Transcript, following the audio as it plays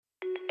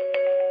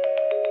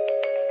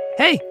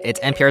Hey, it's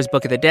NPR's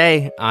Book of the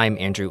Day. I'm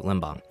Andrew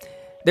Limbong.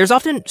 There's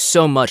often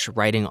so much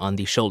riding on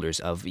the shoulders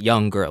of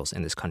young girls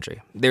in this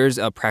country. There's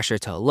a pressure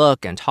to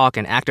look and talk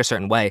and act a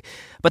certain way,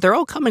 but they're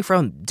all coming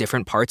from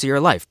different parts of your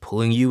life,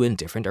 pulling you in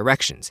different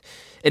directions.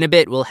 In a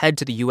bit, we'll head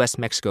to the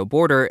U.S.-Mexico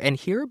border and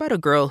hear about a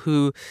girl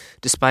who,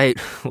 despite,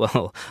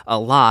 well, a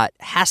lot,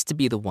 has to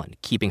be the one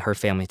keeping her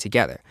family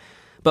together.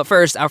 But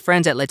first, our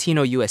friends at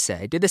Latino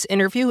USA did this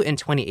interview in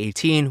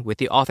 2018 with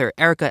the author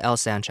Erika L.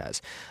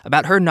 Sanchez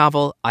about her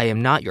novel, I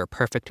Am Not Your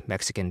Perfect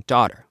Mexican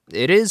Daughter.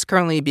 It is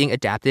currently being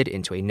adapted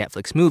into a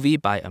Netflix movie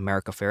by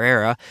America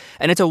Ferrera,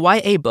 and it's a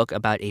YA book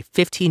about a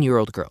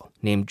 15-year-old girl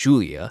named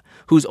Julia,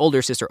 whose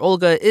older sister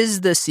Olga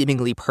is the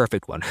seemingly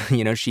perfect one.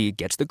 You know, she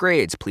gets the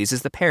grades,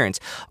 pleases the parents,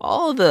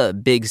 all the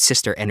big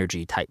sister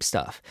energy type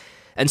stuff.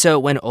 And so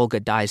when Olga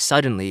dies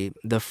suddenly,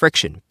 the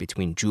friction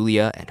between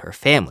Julia and her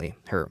family,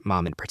 her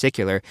mom in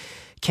particular,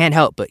 can't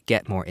help but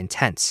get more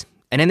intense.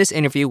 And in this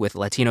interview with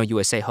Latino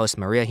USA host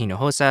Maria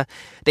Hinojosa,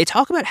 they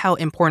talk about how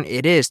important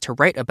it is to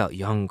write about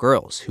young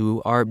girls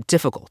who are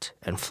difficult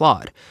and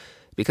flawed,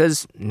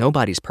 because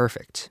nobody's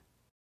perfect.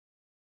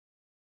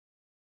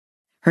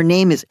 Her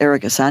name is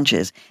Erika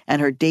Sanchez,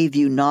 and her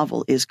debut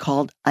novel is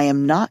called I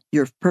Am Not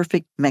Your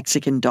Perfect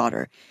Mexican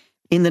Daughter.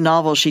 In the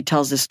novel, she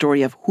tells the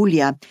story of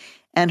Julia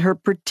and her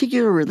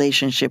particular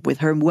relationship with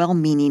her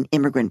well-meaning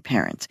immigrant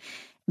parents.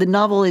 The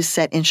novel is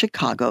set in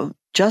Chicago,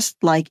 just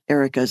like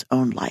Erika's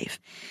own life.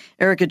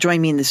 Erika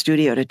joined me in the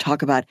studio to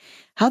talk about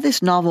how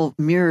this novel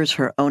mirrors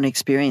her own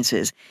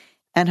experiences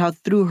and how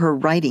through her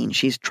writing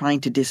she's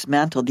trying to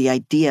dismantle the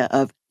idea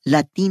of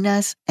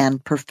Latinas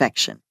and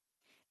perfection.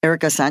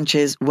 Erika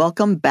Sanchez,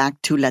 welcome back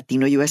to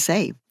Latino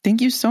USA. Thank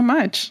you so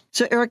much.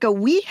 So Erika,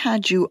 we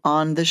had you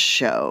on the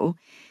show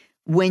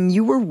when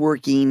you were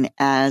working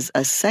as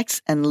a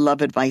sex and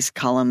love advice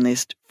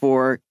columnist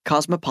for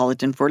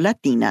Cosmopolitan for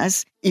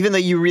Latinas, even though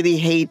you really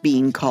hate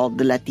being called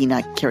the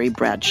Latina Carrie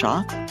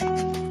Bradshaw.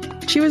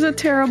 She was a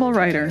terrible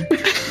writer.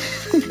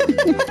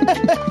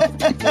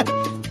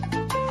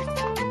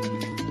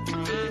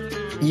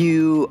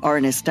 You are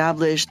an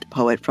established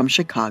poet from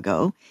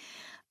Chicago,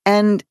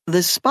 and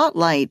the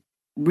spotlight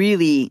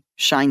really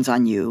shines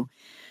on you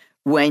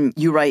when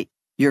you write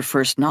your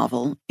first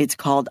novel. It's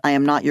called I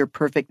Am Not Your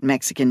Perfect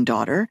Mexican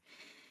Daughter.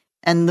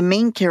 And the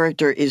main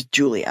character is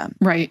Julia.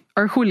 Right,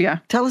 or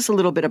Julia. Tell us a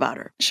little bit about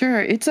her.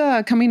 Sure. It's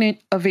a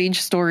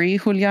coming-of-age story.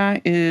 Julia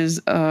is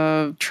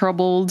a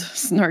troubled,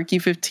 snarky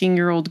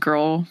 15-year-old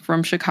girl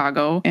from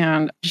Chicago,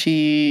 and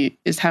she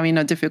is having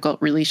a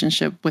difficult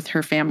relationship with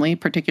her family,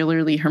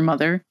 particularly her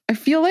mother. I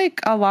feel like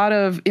a lot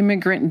of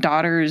immigrant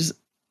daughters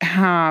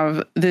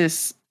have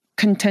this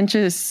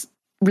contentious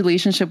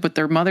relationship with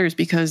their mothers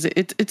because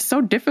it's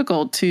so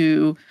difficult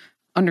to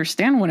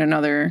understand one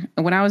another.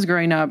 When I was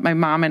growing up, my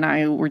mom and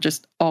I were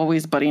just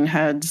always butting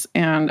heads.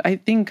 And I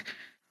think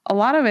a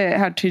lot of it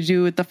had to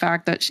do with the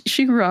fact that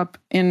she grew up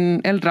in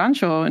El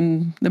Rancho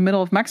in the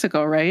middle of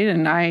Mexico, right?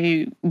 And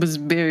I was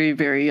very,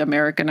 very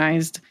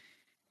Americanized.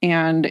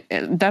 And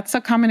that's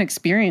a common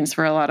experience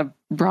for a lot of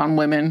brown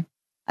women.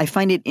 I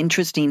find it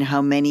interesting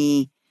how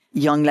many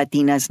young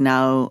Latinas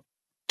now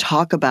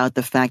talk about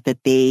the fact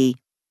that they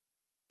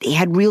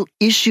had real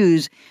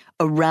issues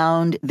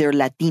around their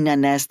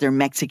Latina-ness, their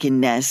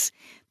Mexican-ness,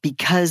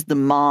 because the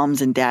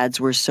moms and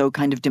dads were so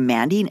kind of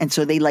demanding. And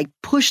so they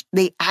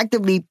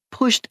actively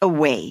pushed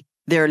away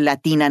their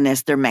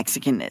Latina-ness, their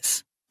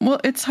Mexican-ness. Well,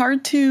 it's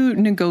hard to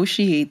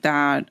negotiate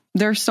that.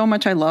 There's so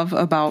much I love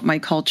about my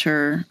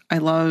culture. I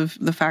love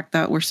the fact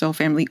that we're so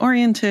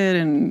family-oriented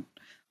and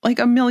like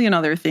a million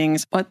other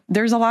things. But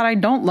there's a lot I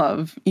don't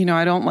love. You know,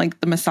 I don't like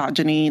the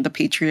misogyny, the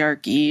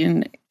patriarchy,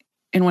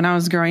 and when I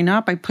was growing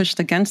up, I pushed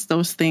against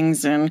those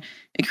things, and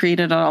it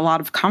created a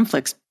lot of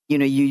conflicts. You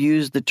know, you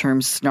use the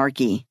term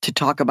snarky to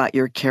talk about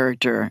your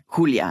character,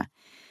 Julia.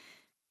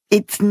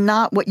 It's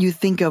not what you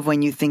think of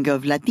when you think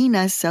of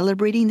Latinas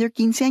celebrating their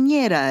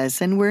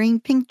quinceañeras and wearing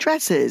pink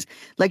dresses.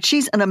 Like,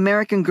 she's an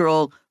American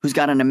girl who's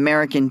got an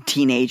American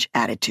teenage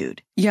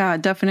attitude. Yeah,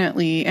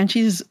 definitely. And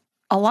she's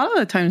a lot of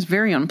the times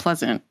very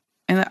unpleasant.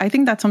 And I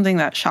think that's something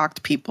that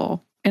shocked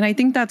people. And I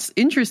think that's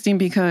interesting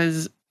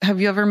because have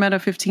you ever met a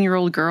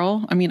 15-year-old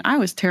girl? I mean, I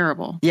was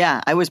terrible.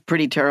 Yeah, I was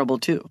pretty terrible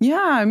too. Yeah,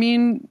 I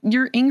mean,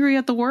 you're angry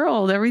at the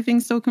world.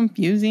 Everything's so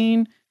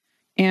confusing.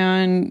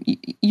 And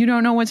you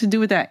don't know what to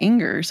do with that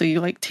anger. So you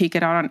like take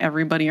it out on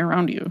everybody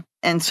around you.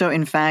 And so,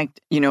 in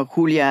fact, you know,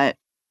 Julia,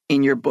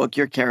 in your book,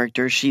 your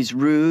character, she's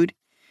rude.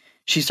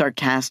 She's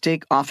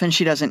sarcastic. Often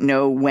she doesn't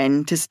know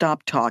when to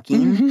stop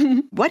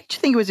talking. Why did you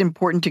think it was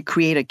important to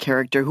create a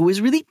character who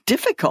was really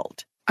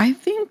difficult? I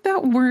think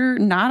that we're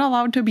not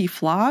allowed to be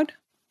flawed,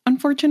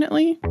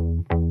 unfortunately.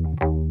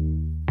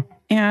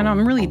 And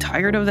I'm really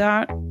tired of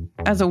that.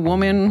 As a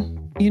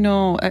woman, you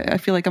know, I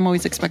feel like I'm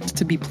always expected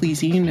to be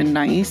pleasing and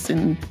nice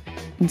and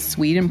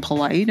sweet and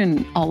polite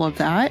and all of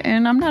that.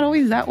 And I'm not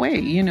always that way,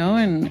 you know,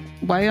 and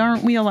why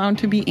aren't we allowed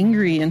to be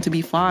angry and to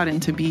be flawed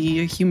and to be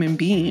a human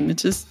being?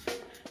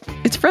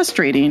 It's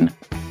frustrating.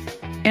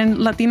 And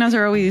Latinas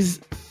are always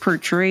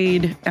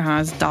portrayed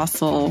as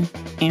docile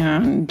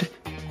and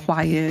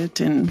quiet.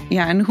 And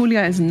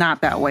Julia is not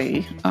that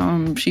way.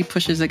 She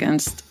pushes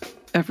against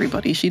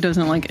everybody. She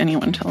doesn't like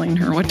anyone telling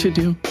her what to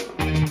do.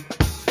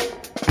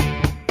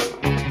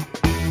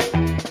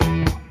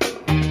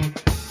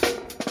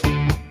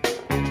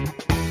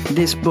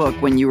 This book,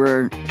 when you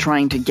were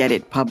trying to get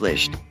it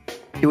published,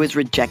 it was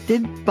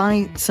rejected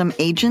by some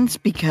agents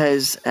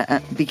because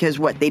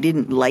what, they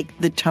didn't like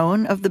the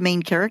tone of the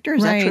main character?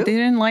 Is that true? Right, they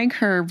didn't like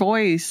her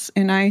voice.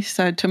 And I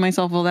said to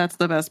myself, well, that's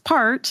the best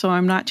part, so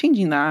I'm not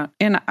changing that.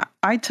 And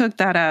I took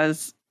that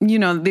as,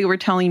 they were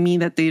telling me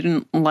that they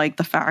didn't like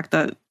the fact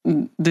that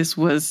this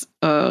was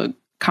a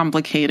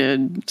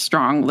complicated,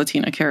 strong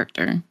Latina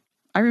character.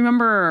 I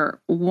remember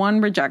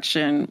one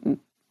rejection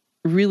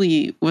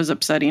really was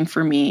upsetting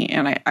for me,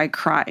 and I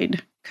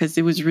cried because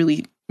it was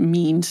really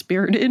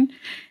mean-spirited,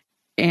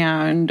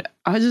 and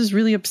I was just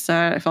really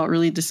upset. I felt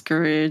really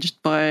discouraged,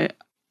 but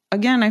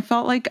again, I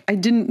felt like I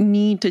didn't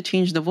need to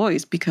change the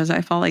voice because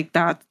I felt like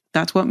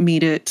that's what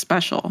made it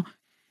special.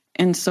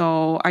 And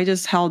so I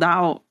just held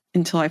out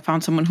until I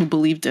found someone who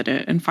believed in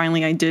it, and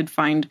finally I did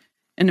find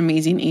an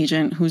amazing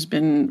agent who's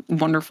been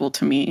wonderful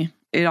to me.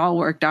 It all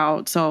worked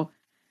out. So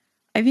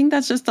I think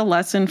that's just a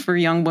lesson for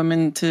young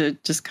women to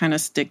just kind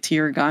of stick to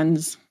your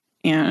guns.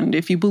 And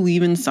if you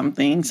believe in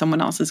something,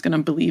 someone else is going to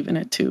believe in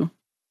it too.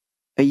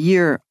 A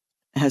year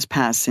has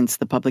passed since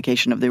the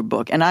publication of their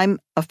book, and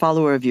I'm a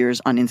follower of yours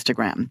on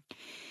Instagram.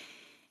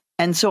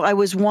 And so I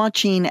was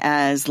watching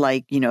as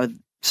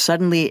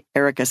suddenly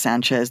Erika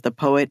Sanchez, the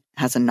poet,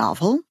 has a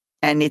novel,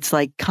 and it's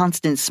like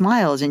constant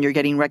smiles and you're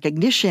getting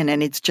recognition.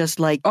 And it's just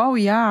like, oh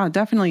yeah,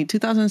 definitely.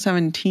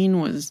 2017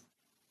 was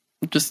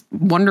just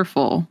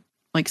wonderful.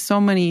 Like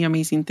so many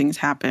amazing things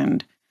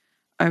happened.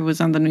 I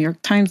was on the New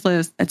York Times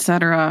list,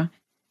 etc.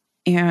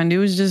 And it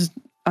was just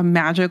a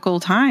magical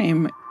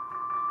time.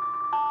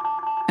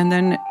 And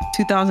then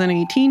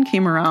 2018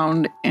 came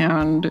around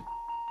and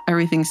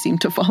everything seemed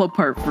to fall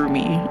apart for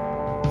me.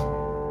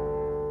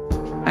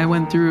 I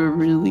went through a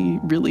really,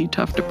 really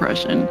tough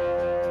depression.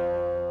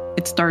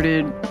 It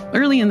started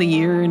early in the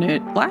year and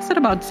it lasted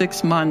about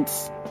 6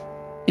 months.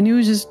 And it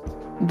was just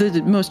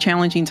the most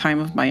challenging time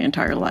of my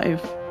entire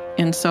life.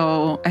 And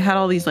so I had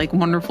all these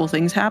wonderful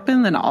things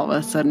happen. Then all of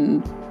a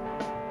sudden,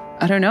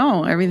 I don't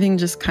know, everything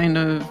just kind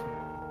of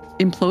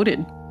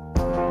imploded.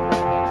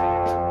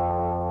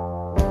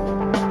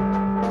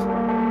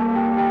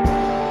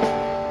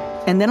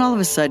 And then all of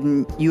a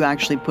sudden, you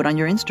actually put on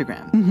your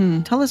Instagram.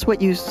 Mm-hmm. Tell us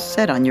what you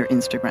said on your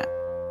Instagram.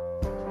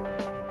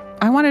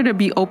 I wanted to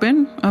be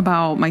open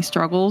about my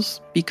struggles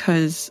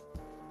because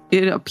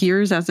it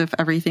appears as if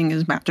everything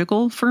is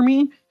magical for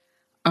me.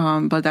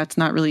 But that's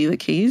not really the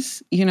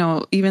case.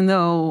 Even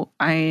though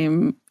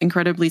I'm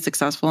incredibly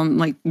successful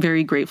and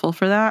very grateful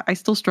for that, I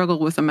still struggle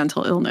with a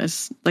mental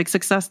illness.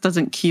 Success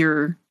doesn't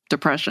cure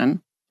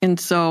depression. And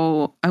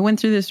so I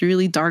went through this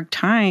really dark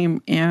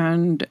time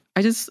and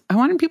I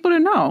wanted people to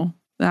know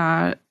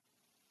that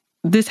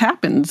this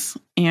happens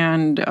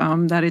and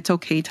that it's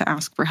okay to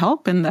ask for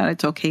help and that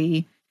it's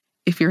okay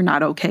if you're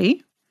not okay.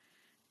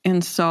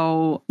 And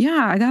so,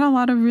 I got a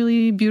lot of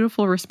really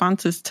beautiful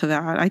responses to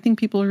that. I think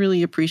people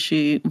really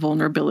appreciate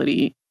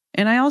vulnerability.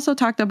 And I also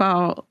talked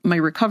about my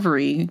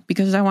recovery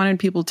because I wanted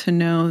people to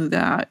know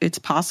that it's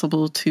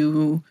possible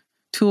to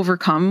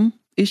overcome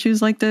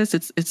issues like this.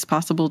 It's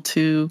possible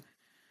to,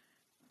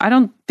 I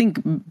don't think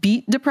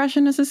beat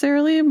depression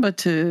necessarily, but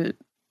to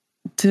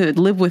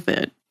live with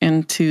it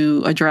and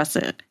to address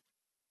it.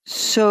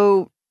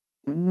 So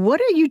what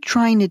are you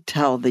trying to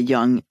tell the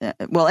young,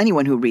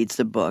 anyone who reads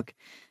the book,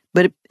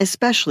 but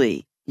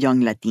especially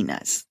young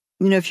Latinas?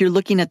 If you're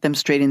looking at them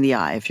straight in the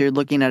eye, if you're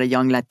looking at a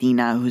young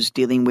Latina who's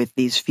dealing with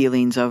these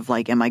feelings of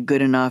am I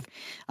good enough?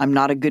 I'm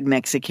not a good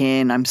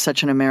Mexican. I'm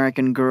such an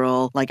American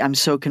girl. I'm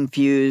so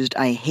confused.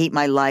 I hate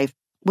my life.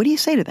 What do you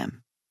say to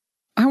them?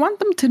 I want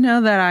them to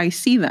know that I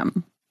see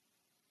them,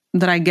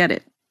 that I get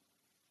it.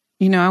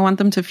 I want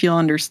them to feel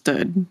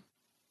understood.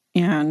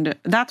 And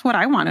that's what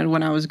I wanted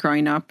when I was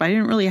growing up. I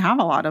didn't really have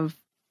a lot of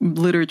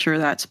literature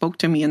that spoke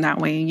to me in that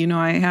way.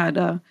 I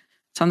had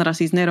Sandra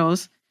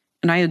Cisneros,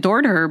 and I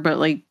adored her, but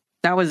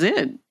that was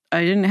it.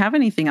 I didn't have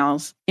anything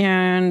else.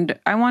 And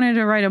I wanted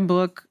to write a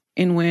book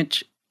in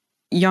which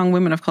young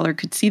women of color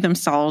could see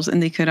themselves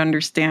and they could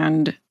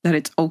understand that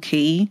it's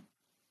okay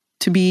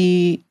to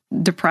be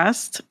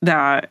depressed,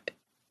 that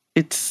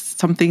it's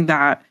something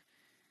that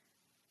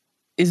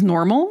is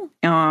normal.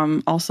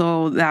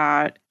 Also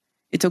that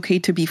it's okay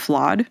to be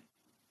flawed,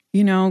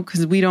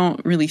 because we don't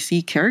really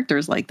see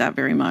characters like that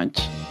very much.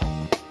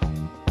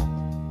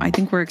 I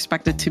think we're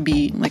expected to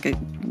be, like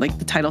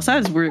the title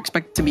says, we're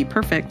expected to be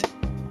perfect,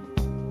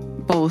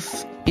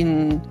 both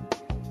in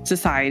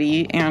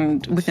society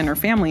and within our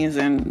families.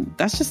 And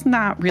that's just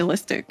not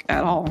realistic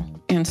at all.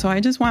 And so I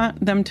just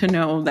want them to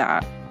know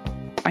that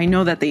I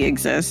know that they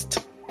exist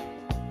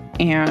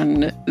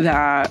and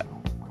that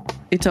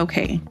it's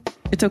okay.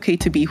 It's okay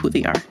to be who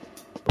they are.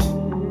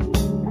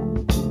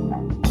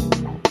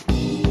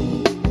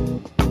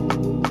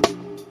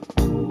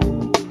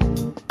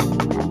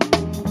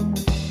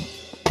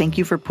 Thank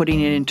you for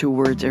putting it into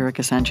words,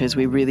 Erika Sanchez.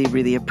 We really,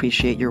 really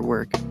appreciate your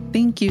work.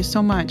 Thank you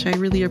so much. I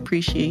really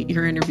appreciate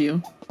your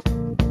interview.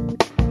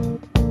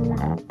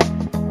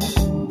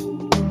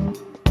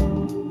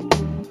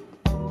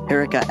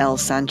 Erika L.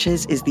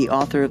 Sanchez is the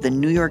author of the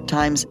New York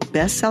Times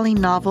best-selling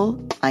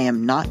novel, I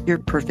Am Not Your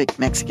Perfect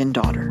Mexican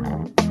Daughter.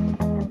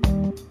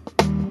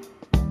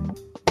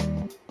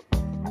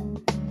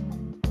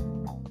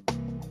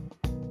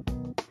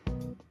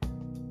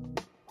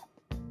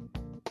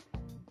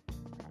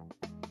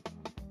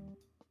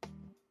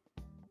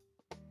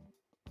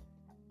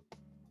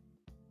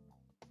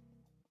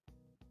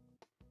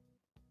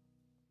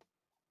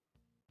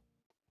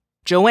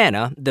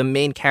 Joanna, the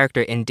main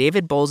character in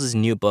David Bowles'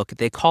 new book,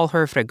 They Call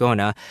Her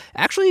Fregona,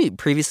 actually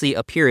previously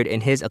appeared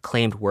in his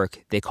acclaimed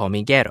work, They Call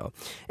Me Guero.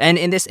 And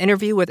in this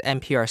interview with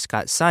NPR's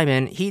Scott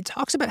Simon, he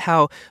talks about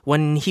how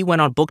when he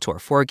went on book tour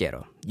for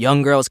Guero,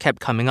 young girls kept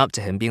coming up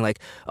to him being like,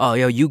 oh,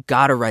 yo, you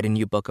gotta write a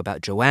new book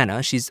about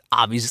Joanna. She's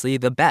obviously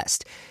the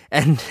best.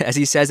 And as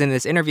he says in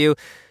this interview,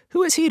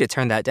 who is he to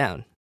turn that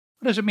down?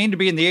 What does it mean to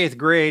be in the 8th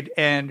grade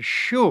and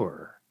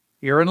sure,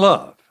 you're in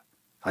love?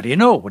 How do you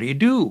know? What do you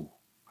do?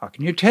 How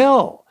can you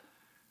tell?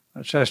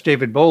 Let's ask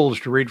David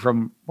Bowles to read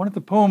from one of the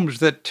poems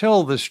that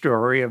tell the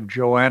story of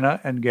Joanna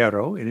and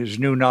Guero in his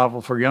new novel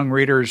for young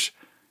readers,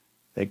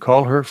 They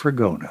Call Her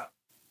Fregona.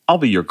 I'll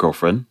be your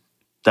girlfriend.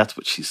 That's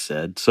what she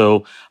said.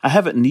 So I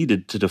haven't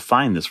needed to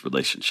define this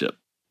relationship.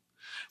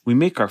 We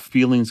make our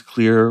feelings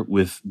clear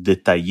with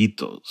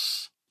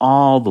detallitos,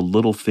 all the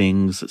little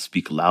things that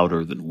speak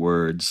louder than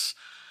words.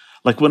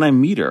 Like when I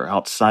meet her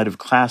outside of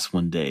class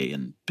one day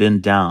and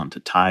bend down to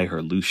tie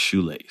her loose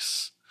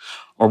shoelace.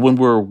 Or when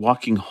we're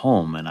walking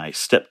home and I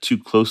step too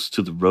close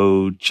to the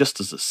road just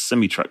as a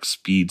semi-truck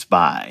speeds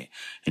by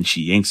and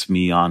she yanks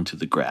me onto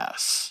the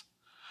grass.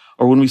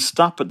 Or when we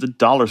stop at the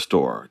dollar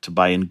store to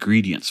buy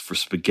ingredients for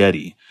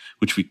spaghetti,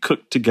 which we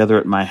cook together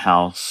at my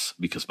house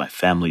because my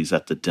family's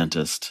at the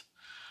dentist.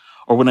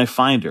 Or when I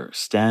find her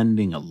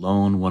standing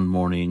alone one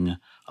morning,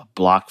 a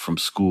block from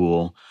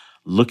school,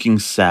 looking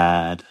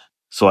sad,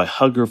 so I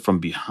hug her from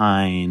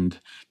behind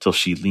till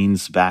she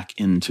leans back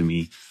into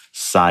me,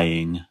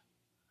 sighing.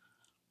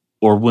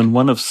 Or when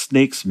one of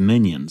Snake's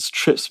minions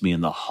trips me in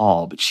the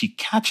hall, but she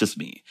catches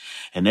me,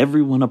 and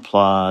everyone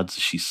applauds,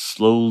 she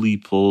slowly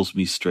pulls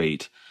me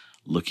straight,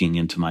 looking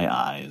into my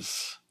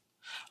eyes.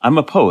 I'm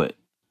a poet,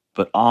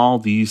 but all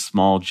these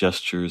small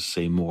gestures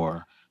say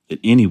more than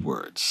any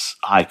words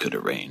I could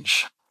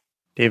arrange.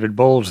 David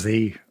Bowles,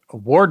 the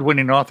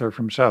award-winning author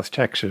from South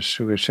Texas,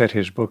 who has set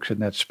his books in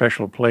that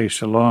special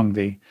place along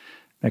the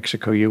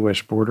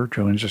Mexico-U.S. border,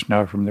 joins us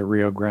now from the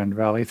Rio Grande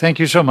Valley. Thank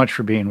you so much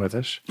for being with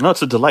us. No,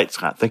 it's a delight,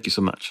 Scott. Thank you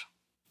so much.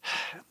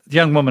 The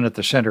young woman at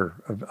the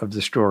center of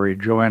the story,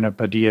 Joanna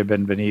Padilla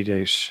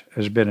Benvenides,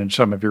 has been in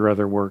some of your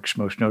other works,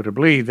 most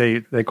notably,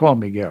 They Call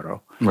Me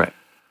Guero. Right.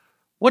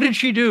 What did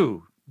she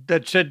do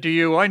that said to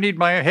you, I need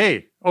my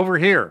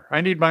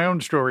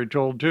own story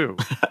told too?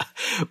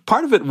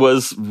 Part of it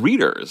was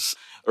readers.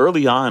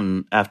 Early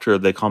on, after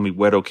They Call Me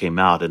Guero came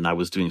out and I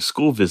was doing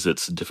school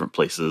visits in different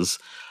places,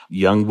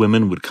 young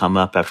women would come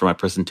up after my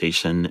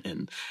presentation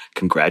and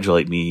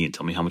congratulate me and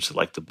tell me how much they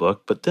liked the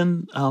book, but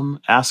then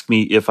ask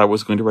me if I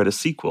was going to write a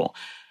sequel.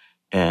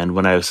 And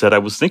when I said I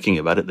was thinking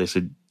about it, they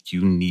said,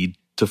 you need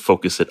to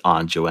focus it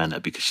on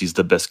Joanna because she's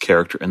the best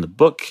character in the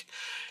book.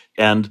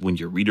 And when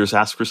your readers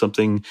ask for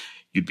something,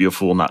 you'd be a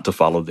fool not to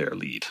follow their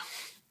lead.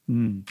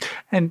 Mm.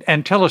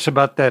 And tell us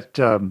about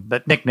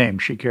that nickname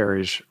she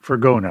carries,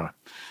 Fregona.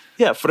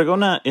 Yeah,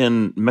 Fregona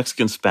in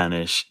Mexican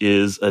Spanish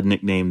is a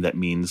nickname that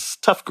means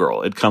tough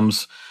girl. It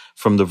comes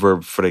from the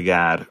verb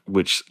fregar,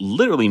 which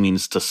literally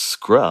means to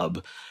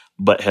scrub,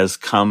 but has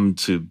come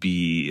to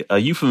be a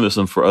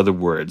euphemism for other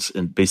words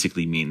and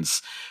basically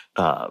means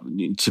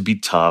to be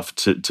tough,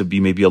 to be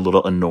maybe a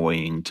little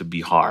annoying, to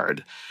be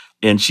hard.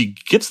 And she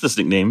gets this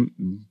nickname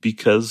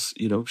because,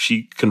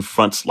 she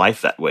confronts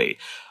life that way.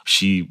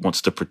 She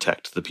wants to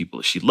protect the people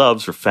that she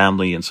loves, her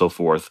family, and so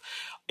forth.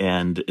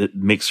 And it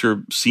makes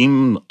her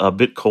seem a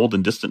bit cold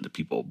and distant to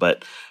people.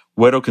 But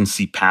Guero can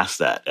see past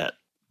that at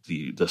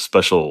the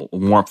special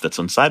warmth that's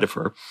inside of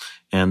her.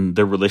 And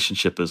their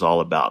relationship is all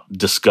about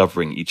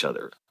discovering each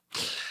other.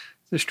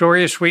 The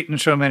story is sweet in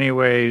so many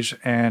ways,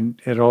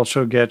 and it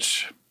also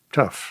gets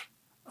tough.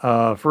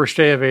 First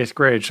day of 8th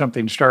grade,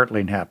 something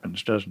startling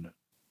happens, doesn't it?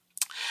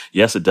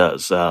 Yes, it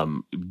does.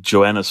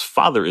 Joanna's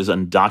father is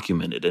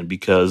undocumented, and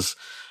because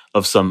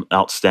of some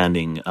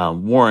outstanding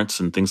warrants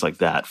and things like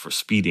that for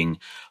speeding,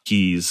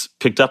 he's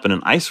picked up in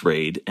an ICE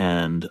raid,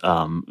 and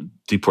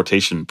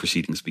deportation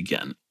proceedings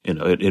begin.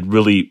 It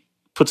really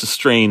puts a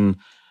strain,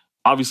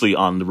 obviously,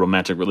 on the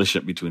romantic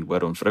relationship between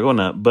Guero and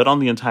Fregona, but on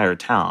the entire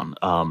town.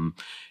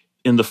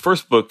 In the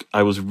first book,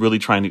 I was really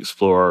trying to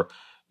explore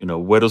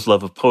Guero's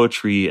love of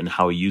poetry and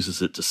how he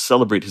uses it to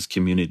celebrate his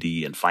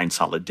community and find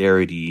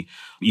solidarity,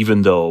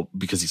 even though,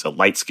 because he's a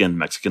light-skinned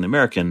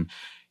Mexican-American,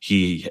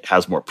 he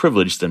has more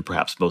privilege than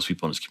perhaps most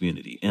people in his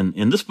community. And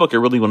in this book, I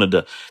really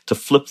wanted to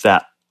flip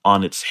that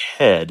on its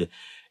head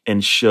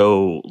and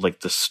show like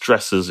the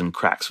stresses and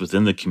cracks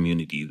within the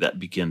community that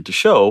begin to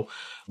show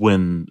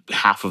when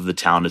half of the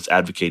town is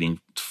advocating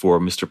for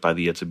Mr.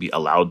 Padilla to be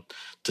allowed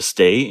to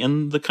stay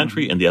in the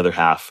country and the other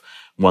half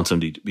wants him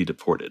to be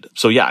deported.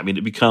 So yeah, I mean,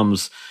 it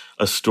becomes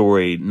a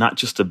story not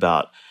just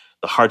about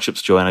the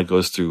hardships Joanna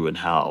goes through and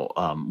how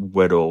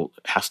Güero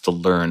has to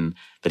learn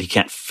that he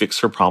can't fix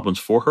her problems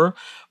for her,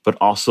 but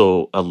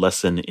also a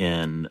lesson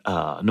in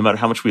no matter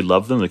how much we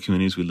love them, the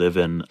communities we live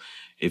in,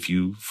 if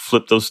you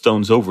flip those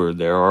stones over,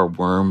 there are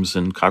worms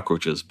and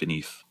cockroaches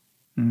beneath.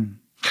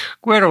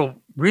 Güero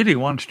really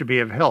wants to be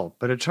of help,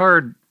 but it's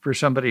hard for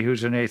somebody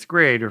who's in 8th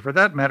grade, or for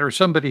that matter,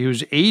 somebody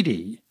who's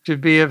 80, to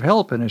be of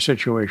help in a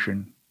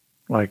situation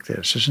like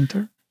this, isn't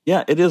there?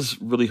 Yeah, it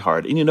is really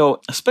hard. And, you know,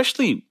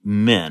 especially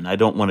men, I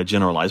don't want to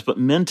generalize, but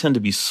men tend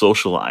to be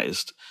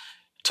socialized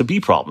to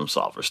be problem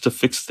solvers, to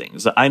fix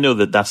things. I know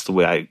that that's the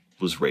way I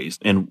was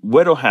raised. And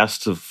Güero has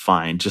to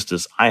find, just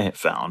as I have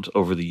found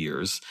over the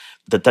years,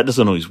 that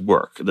doesn't always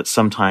work, that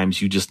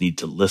sometimes you just need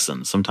to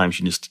listen. Sometimes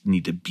you just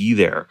need to be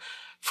there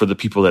for the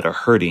people that are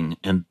hurting,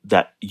 and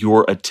that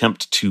your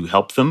attempt to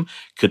help them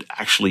could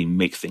actually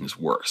make things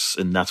worse.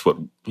 And that's what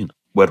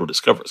Güero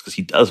discovers, because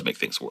he does make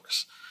things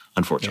worse,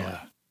 unfortunately.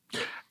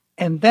 Yeah.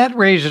 And that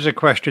raises a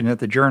question that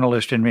the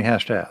journalist in me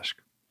has to ask.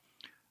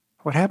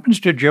 What happens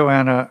to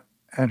Joanna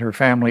and her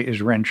family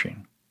is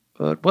wrenching.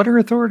 But what are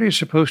authorities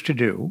supposed to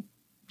do?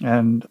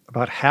 And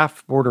about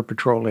half Border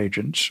Patrol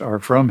agents are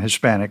from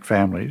Hispanic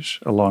families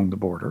along the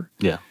border.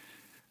 Yeah.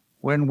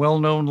 When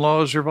well-known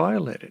laws are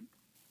violated.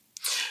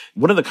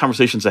 One of the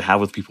conversations I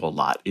have with people a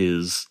lot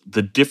is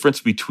the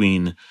difference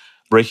between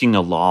breaking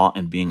a law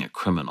and being a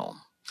criminal.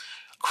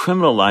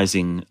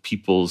 Criminalizing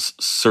people's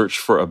search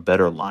for a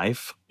better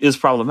life is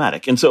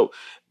problematic. And so,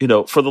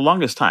 for the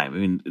longest time, I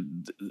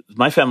mean,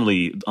 my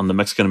family on the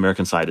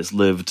Mexican-American side has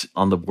lived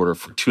on the border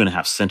for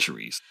 2.5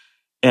 centuries.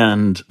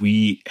 And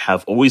we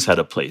have always had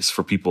a place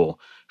for people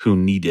who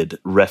needed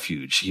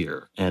refuge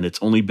here. And it's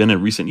only been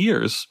in recent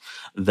years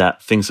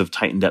that things have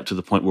tightened up to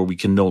the point where we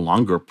can no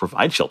longer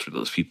provide shelter to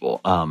those people,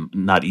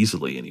 not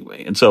easily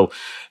anyway. And so,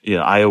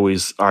 I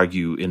always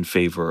argue in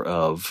favor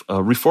of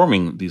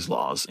reforming these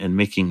laws and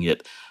making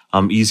it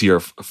easier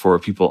for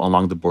people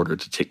along the border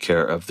to take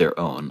care of their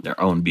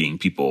own being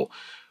people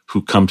who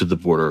come to the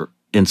border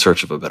in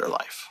search of a better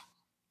life.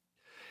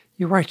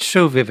 You write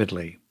so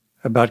vividly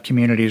about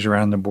communities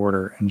around the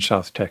border in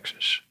South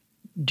Texas.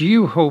 Do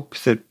you hope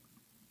that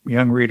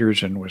young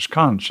readers in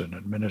Wisconsin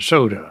and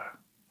Minnesota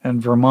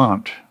and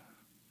Vermont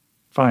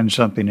find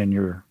something in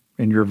your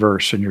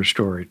verse and your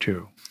story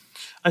too?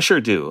 I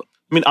sure do.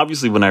 I mean,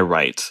 obviously, when I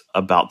write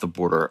about the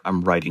border,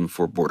 I'm writing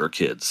for border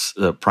kids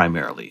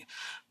primarily.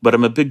 But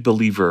I'm a big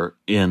believer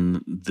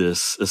in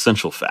this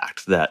essential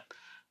fact that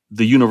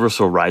the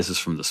universal rises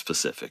from the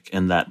specific,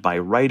 and that by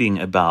writing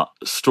about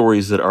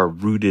stories that are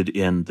rooted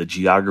in the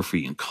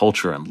geography and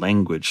culture and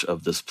language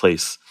of this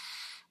place,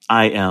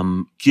 I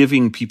am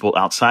giving people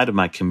outside of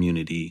my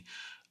community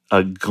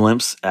a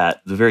glimpse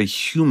at the very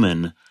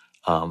human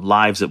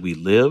lives that we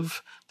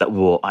live that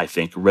will, I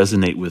think,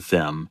 resonate with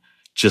them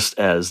just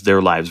as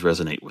their lives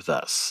resonate with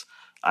us.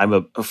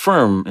 I'm a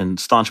firm and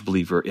staunch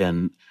believer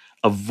in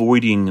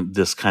avoiding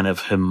this kind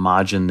of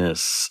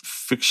homogenous,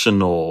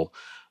 fictional,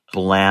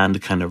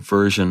 bland kind of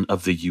version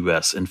of the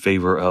U.S. in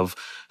favor of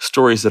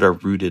stories that are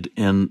rooted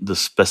in the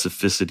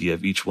specificity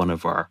of each one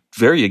of our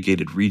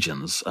variegated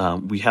regions.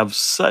 We have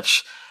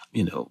such,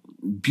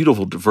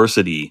 beautiful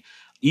diversity,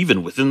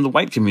 even within the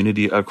white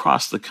community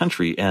across the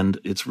country. And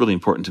it's really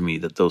important to me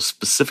that those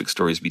specific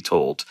stories be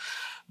told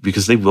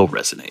because they will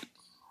resonate.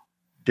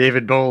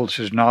 David Bowles,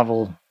 his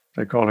novel,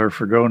 they call her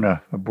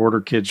Fragona, A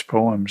Border Kid's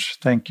Poems.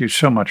 Thank you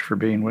so much for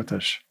being with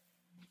us.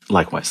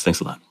 Likewise. Thanks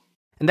a lot.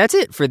 And that's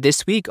it for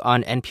this week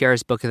on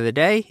NPR's Book of the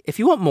Day. If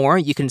you want more,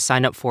 you can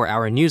sign up for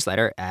our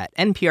newsletter at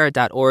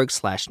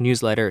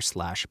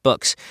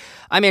npr.org/newsletter/books.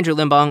 I'm Andrew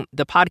Limbong.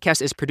 The podcast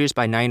is produced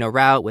by Naino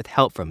Rao with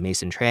help from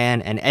Mason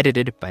Tran and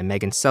edited by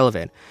Megan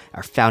Sullivan.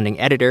 Our founding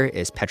editor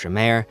is Petra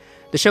Mayer.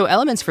 The show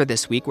elements for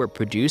this week were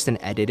produced and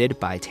edited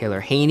by Taylor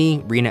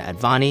Haney, Rina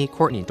Advani,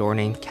 Courtney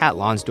Dorning, Kat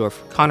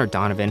Lonsdorf, Connor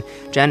Donovan,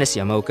 Janice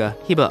Yamoka,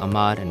 Hiba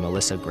Ahmad, and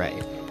Melissa Gray.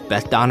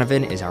 Beth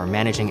Donovan is our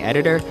managing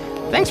editor.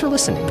 Thanks for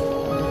listening.